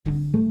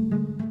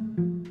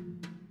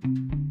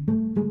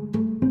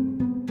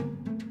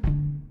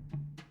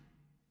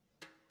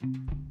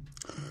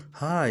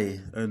Hi,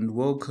 and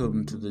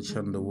welcome to the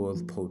Chanda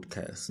World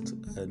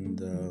podcast.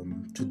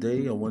 And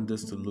today I want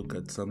us to look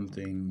at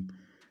something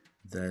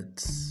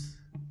that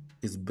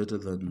is better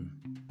than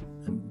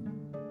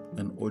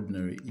an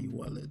ordinary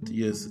e-wallet.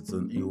 Yes, it's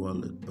an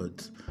e-wallet,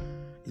 but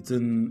it's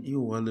an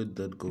e-wallet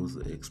that goes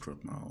the extra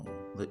mile.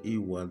 The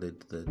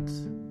e-wallet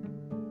that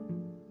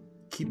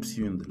keeps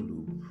you in the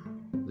loop.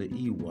 The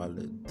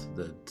e-wallet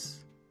that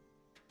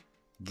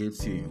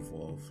gets you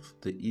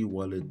involved. The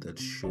e-wallet that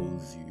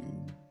shows you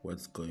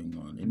what's going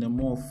on in a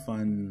more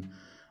fun,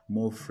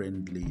 more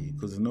friendly,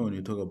 because when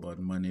you talk about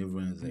money,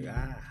 everyone is like,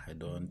 I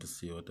don't want to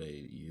see what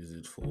I use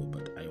it for,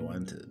 but I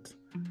want it.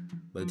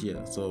 But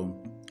yeah,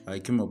 so I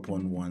came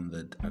upon one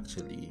that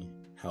actually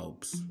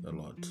helps a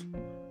lot.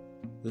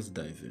 Let's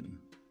dive in.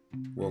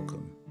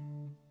 Welcome.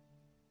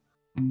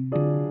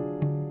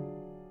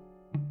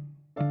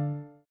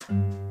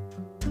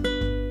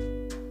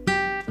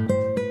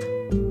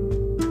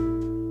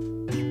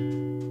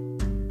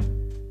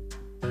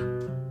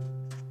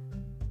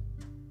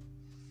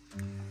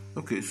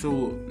 Okay,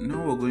 so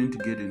now we're going to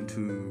get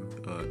into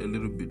a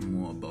little bit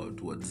more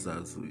about what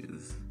Zazu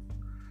is.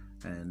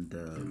 And,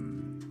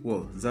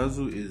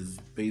 Zazu is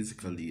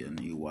basically an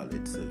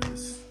e-wallet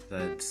service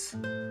that,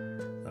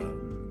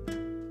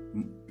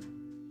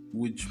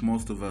 which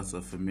most of us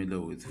are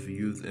familiar with. If you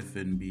use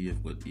FNB,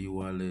 you've got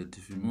e-wallet.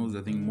 If you use,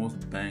 I think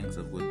most banks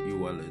have got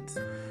e-wallets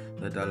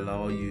that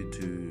allow you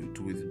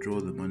to withdraw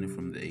the money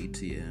from the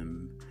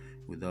ATM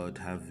without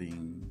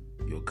having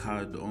your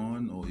card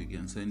on, or you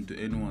can send to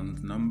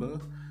anyone's number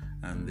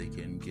and they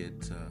can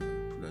get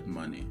that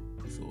money.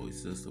 So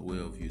it's just a way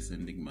of you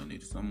sending money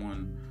to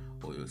someone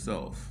or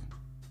yourself,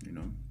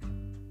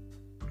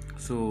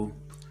 So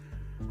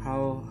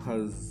how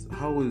is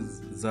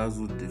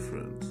Zazu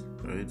different,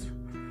 right?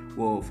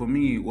 Well, for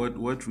me,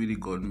 what really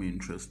got me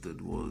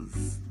interested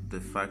was the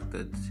fact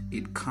that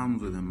it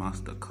comes with a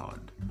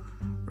Mastercard,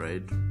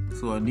 right?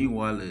 So an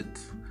e-wallet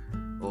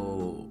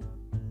or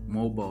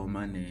mobile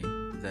money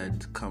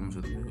that comes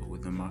with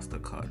a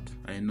Mastercard.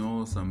 I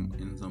know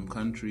in some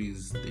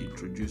countries they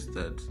introduced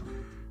that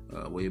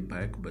way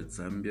back, but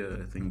Zambia,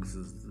 I think, this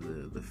is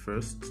the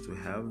first to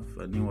have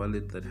an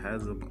e-wallet that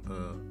has a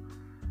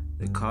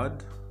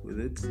card with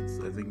it.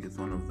 So I think it's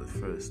one of the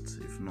first,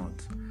 if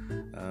not.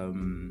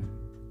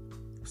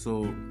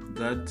 So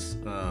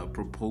that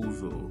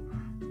proposal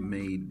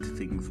made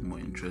things more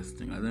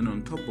interesting. And then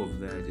on top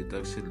of that, it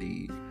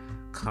actually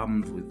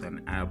comes with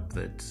an app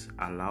that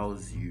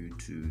allows you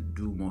to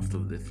do most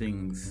of the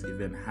things,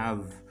 even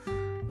have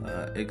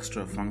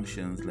extra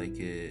functions like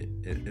a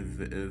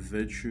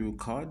virtual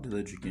card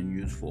that you can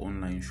use for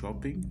online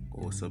shopping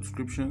or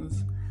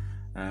subscriptions,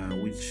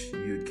 which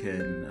you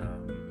can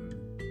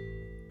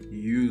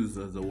use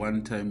as a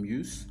one-time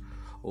use,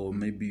 or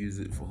maybe use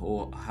it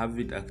or have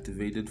it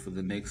activated for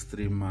the next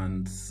 3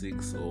 months,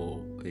 6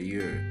 or a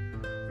year,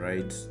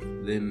 right?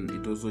 Then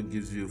it also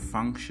gives you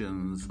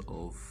functions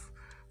of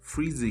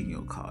freezing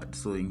your card.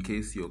 So in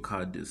case your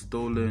card is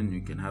stolen,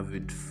 you can have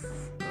it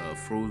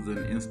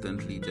frozen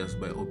instantly just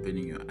by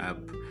opening your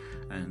app,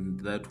 and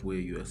that way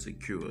you are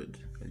secured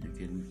and you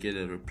can get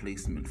a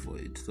replacement for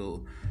it.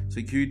 So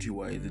security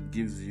wise, it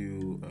gives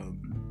you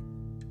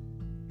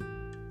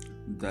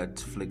that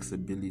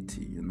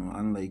flexibility,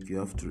 unlike you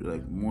have to,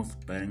 like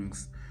most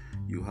banks,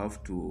 you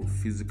have to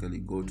physically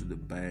go to the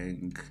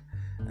bank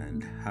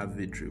and have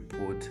it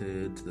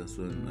reported. That's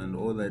when, and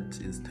all that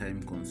is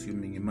time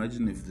consuming.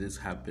 Imagine if this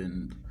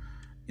happened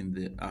in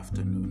the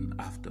afternoon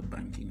after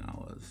banking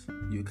hours.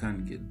 You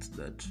can't get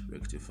that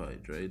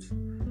rectified, right?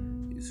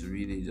 It's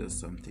really just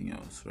something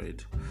else,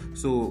 right?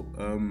 So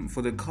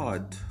for the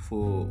card,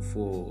 for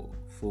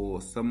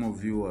some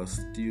of you who are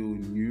still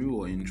new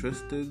or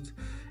interested,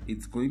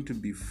 it's going to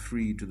be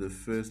free to the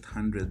first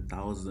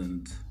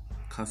 100,000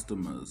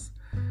 customers,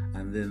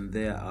 and then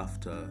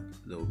thereafter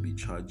they'll be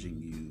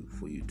charging you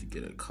for you to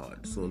get a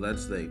card. So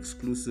that's the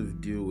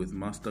exclusive deal with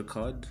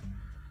Mastercard.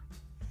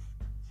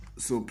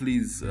 So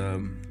please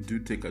do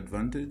take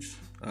advantage.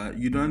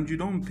 You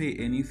don't pay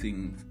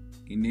anything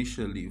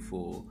initially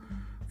for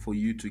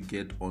you to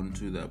get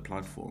onto the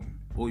platform.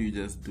 All you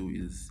just do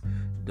is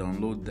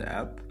download the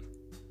app,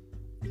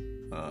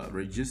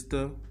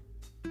 register,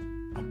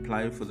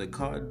 apply for the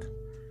card.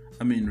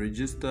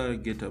 Register,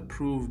 get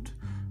approved,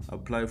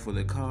 apply for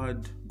the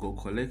card, go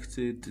collect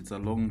it. It's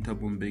along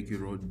Tabumbeki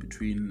Road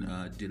between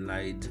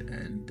Delight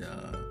and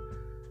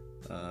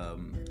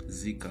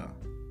Zika.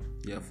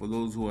 Yeah, for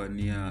those who are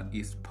near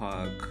East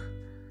Park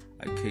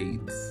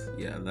Arcades,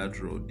 yeah, that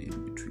road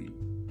in between,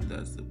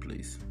 that's the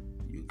place.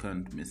 You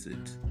can't miss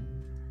it.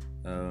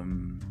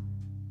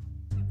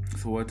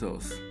 So what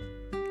else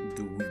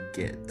do we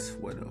get?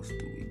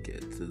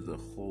 There's a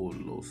whole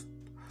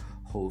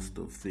host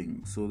of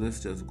things. So let's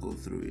just go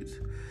through it.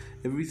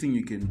 Everything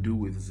you can do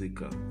with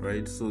Zika,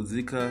 right? So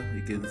Zika,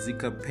 you can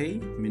Zika Pay,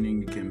 meaning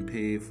you can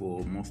pay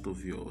for most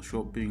of your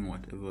shopping,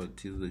 whatever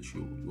it is that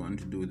you want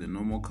to do with a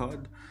normal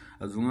card.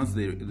 As long as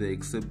they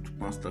accept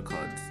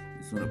Mastercards,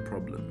 it's not a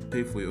problem.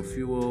 Pay for your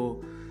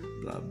fuel,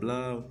 blah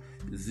blah.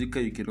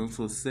 Zika, you can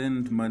also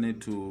send money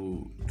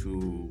to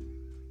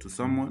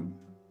someone,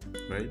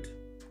 right?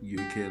 You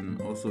can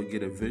also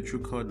get a virtual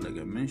card, like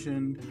I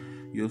mentioned.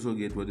 You also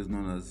get what is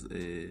known as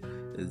a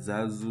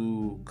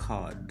Zazu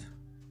card,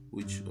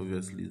 which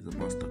obviously is a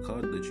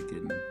Mastercard that you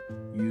can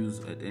use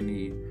at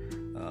any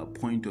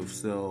point of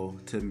sale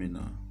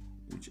terminal,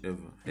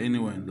 whichever,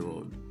 anywhere in the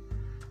world.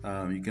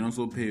 You can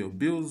also pay your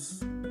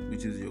bills,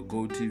 which is your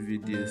GoTV,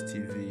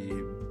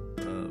 DSTV,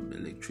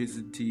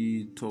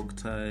 electricity, talk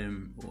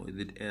time, or is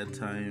it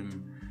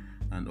airtime,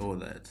 and all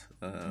that.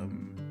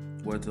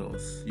 What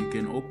else? You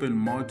can open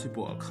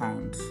multiple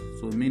accounts,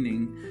 so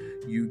meaning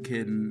you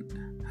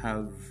can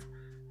have,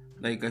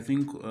 like, I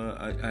think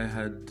I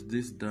had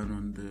this done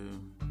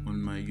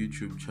on my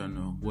YouTube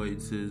channel, where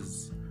it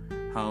says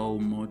how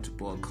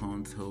multiple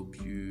accounts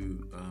help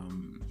you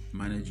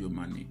manage your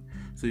money.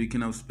 So you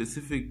can have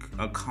specific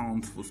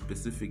accounts for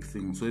specific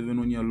things. So even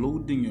when you're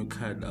loading your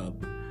card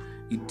up,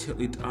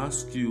 it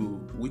asks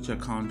you which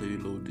account are you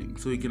loading.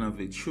 So you can have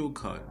a chill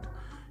card.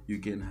 You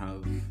can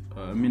have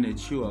a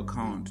chill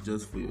account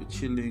just for your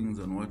chillings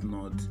and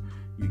whatnot.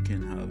 You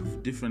can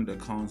have different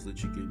accounts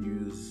that you can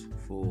use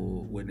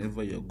for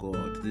whenever you go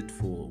out. Is it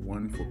for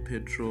one for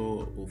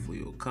petrol or for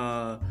your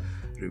car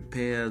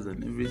repairs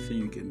and everything?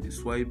 You can be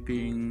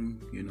swiping,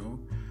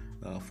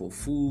 for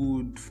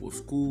food, for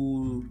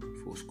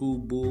school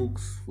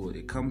books, for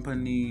a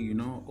company.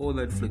 All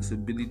that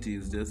flexibility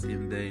is just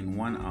in there in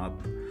one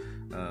app,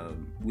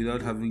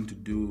 without having to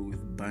do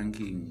with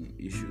banking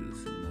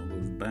issues.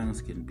 Because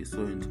banks can be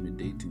so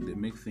intimidating. They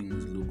make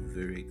things look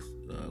very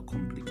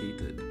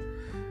complicated.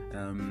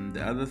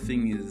 The other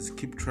thing is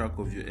keep track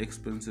of your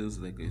expenses,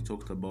 like I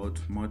talked about,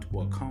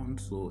 multiple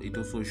accounts. So it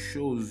also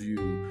shows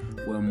you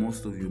where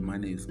most of your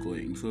money is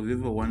going. So have you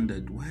ever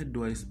wondered, where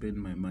do I spend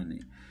my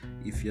money?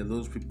 If you're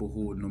those people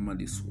who would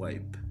normally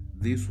swipe,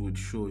 this would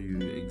show you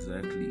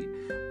exactly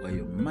where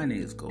your money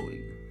is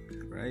going.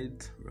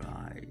 Right.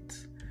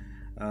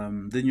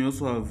 Then you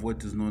also have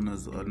what is known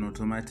as an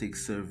automatic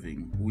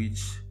serving,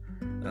 which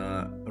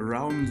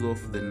rounds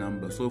off the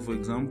number. So for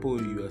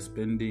example, you are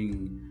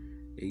spending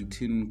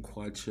 18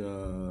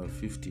 kwacha,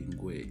 15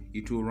 gwe.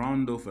 It will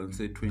round off and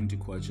say 20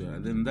 kwacha,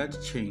 and then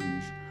that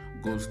change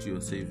goes to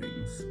your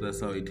savings.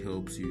 That's how it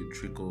helps you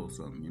trickle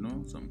some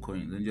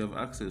coins, and you have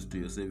access to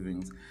your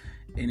savings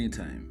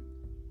anytime.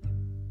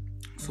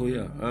 So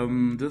yeah,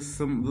 those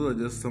are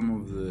just some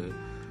of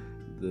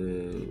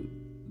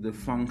the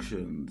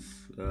functions.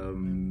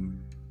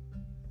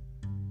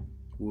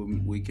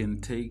 We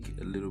can take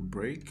a little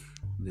break,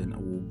 then I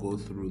will go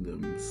through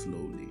them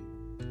slowly.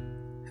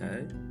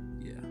 Hey,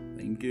 yeah,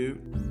 thank you.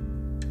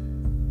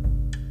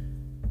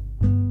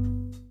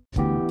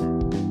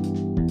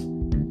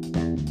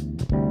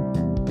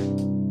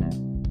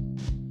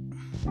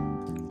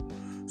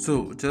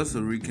 So just a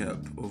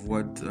recap of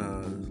what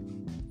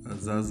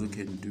Zazu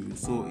can do.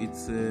 So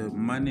it's a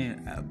money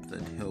app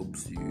that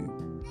helps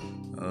you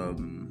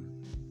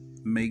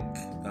make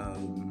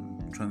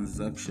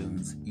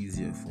transactions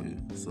easier for you.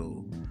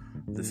 So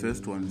the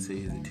first one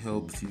says it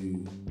helps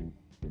you.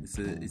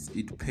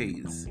 It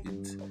pays.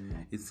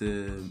 It's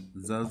a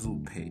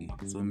Zazu Pay.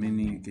 So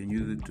meaning you can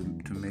use it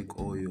to make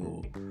all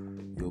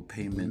your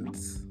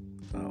payments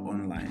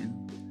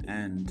online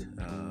and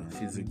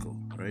physical,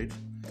 right?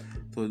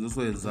 So this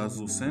way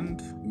Zazu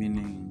Send,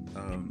 meaning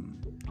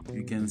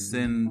you can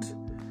send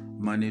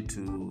money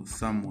to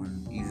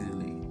someone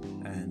easily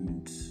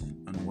and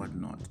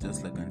whatnot,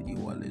 just like an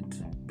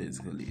e-wallet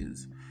basically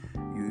is.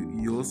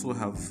 You also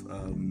have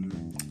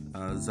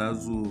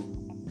Zazu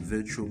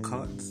virtual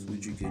cards,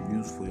 which you can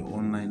use for your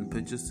online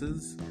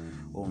purchases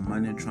or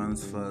money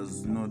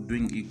transfers,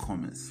 doing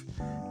e-commerce.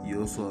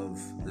 You also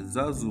have the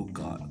Zazu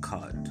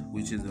card,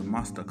 which is a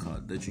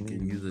Mastercard that you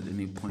can use at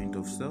any point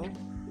of sale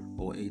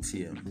or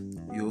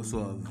ATM. You also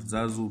have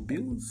Zazu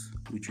bills,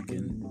 which you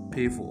can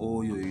pay for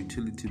all your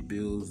utility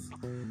bills,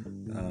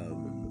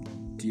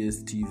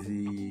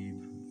 DSTV,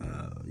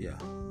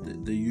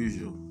 the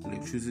usual,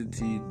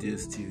 electricity,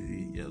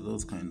 DSTV,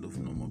 those kind of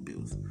normal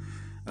bills.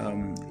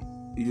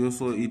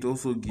 It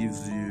also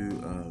gives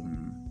you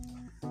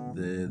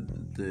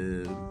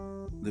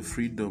the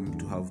freedom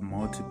to have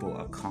multiple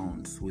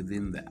accounts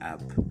within the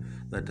app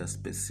that are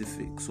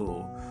specific.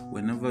 So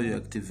whenever you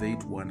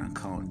activate one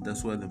account,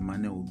 that's where the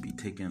money will be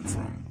taken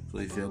from. So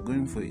if you're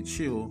going for a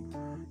chill,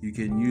 you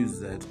can use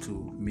that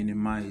to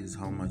minimize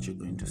how much you're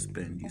going to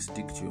spend. You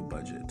stick to your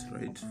budget,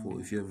 right? For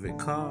if you have a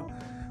car,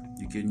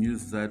 you can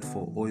use that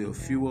for all your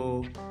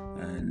fuel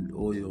and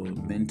all your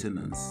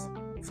maintenance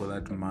for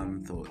that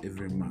month or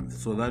every month.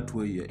 So that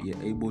way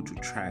you're able to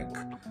track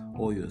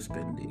all your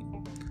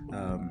spending,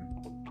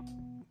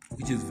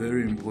 which is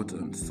very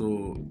important.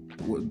 So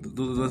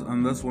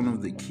and that's one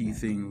of the key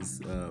things.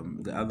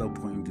 The other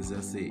point is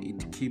that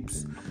it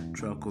keeps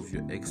track of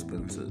your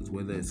expenses,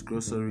 whether it's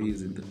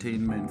groceries,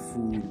 entertainment,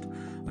 food,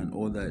 and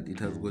all that. It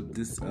has got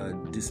this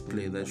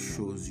display that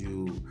shows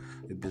you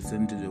a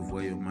percentage of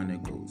where your money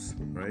goes,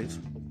 right?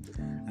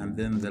 And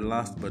then the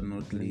last but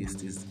not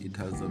least is it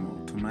has an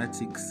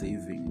automatic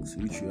savings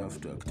which you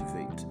have to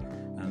activate.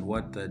 And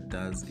what that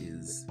does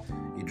is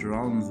it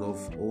rounds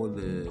off all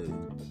the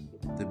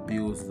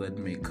bills that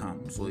may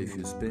come. So if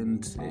you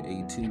spend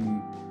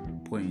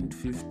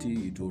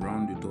 18.50, it will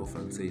round it off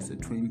and say it's a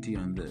 20,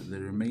 and the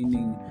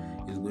remaining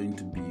is going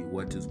to be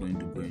what is going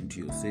to go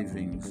into your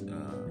savings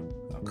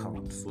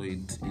account. So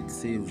it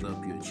saves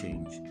up your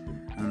change,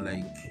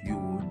 unlike you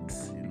would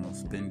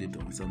spend it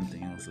on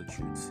something else that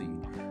you would see.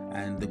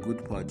 And the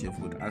good part, you've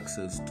got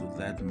access to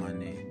that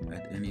money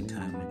at any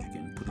time, and you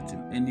can put it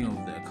in any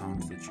of the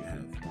accounts that you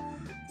have.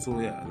 So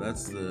yeah,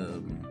 that's the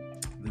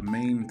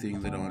main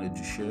thing that I wanted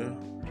to share.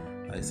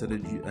 I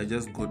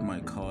just got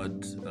my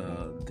card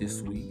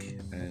this week,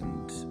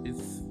 and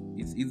it's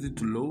easy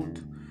to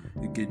load.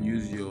 You can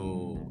use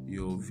your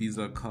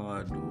Visa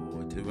card or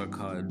whatever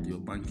card, your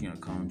banking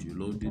account, you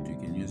load it. You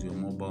can use your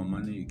mobile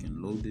money, you can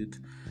load it,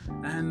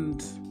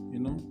 and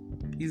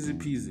easy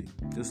peasy,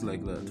 just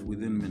like that,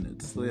 within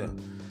minutes. So yeah,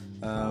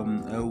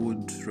 I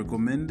would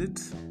recommend it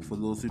for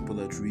those people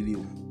that really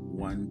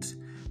want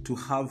to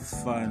have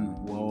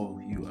fun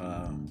while you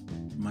are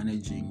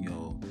managing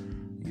your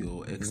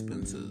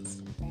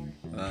expenses.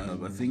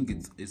 I think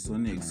it's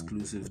only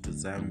exclusive to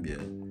Zambia,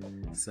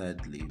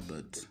 sadly,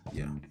 but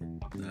yeah,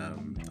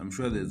 I'm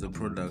sure there's a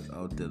product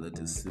out there that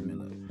is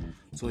similar.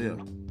 So yeah,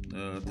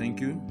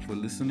 thank you for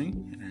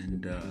listening,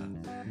 and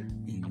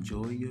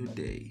enjoy your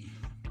day.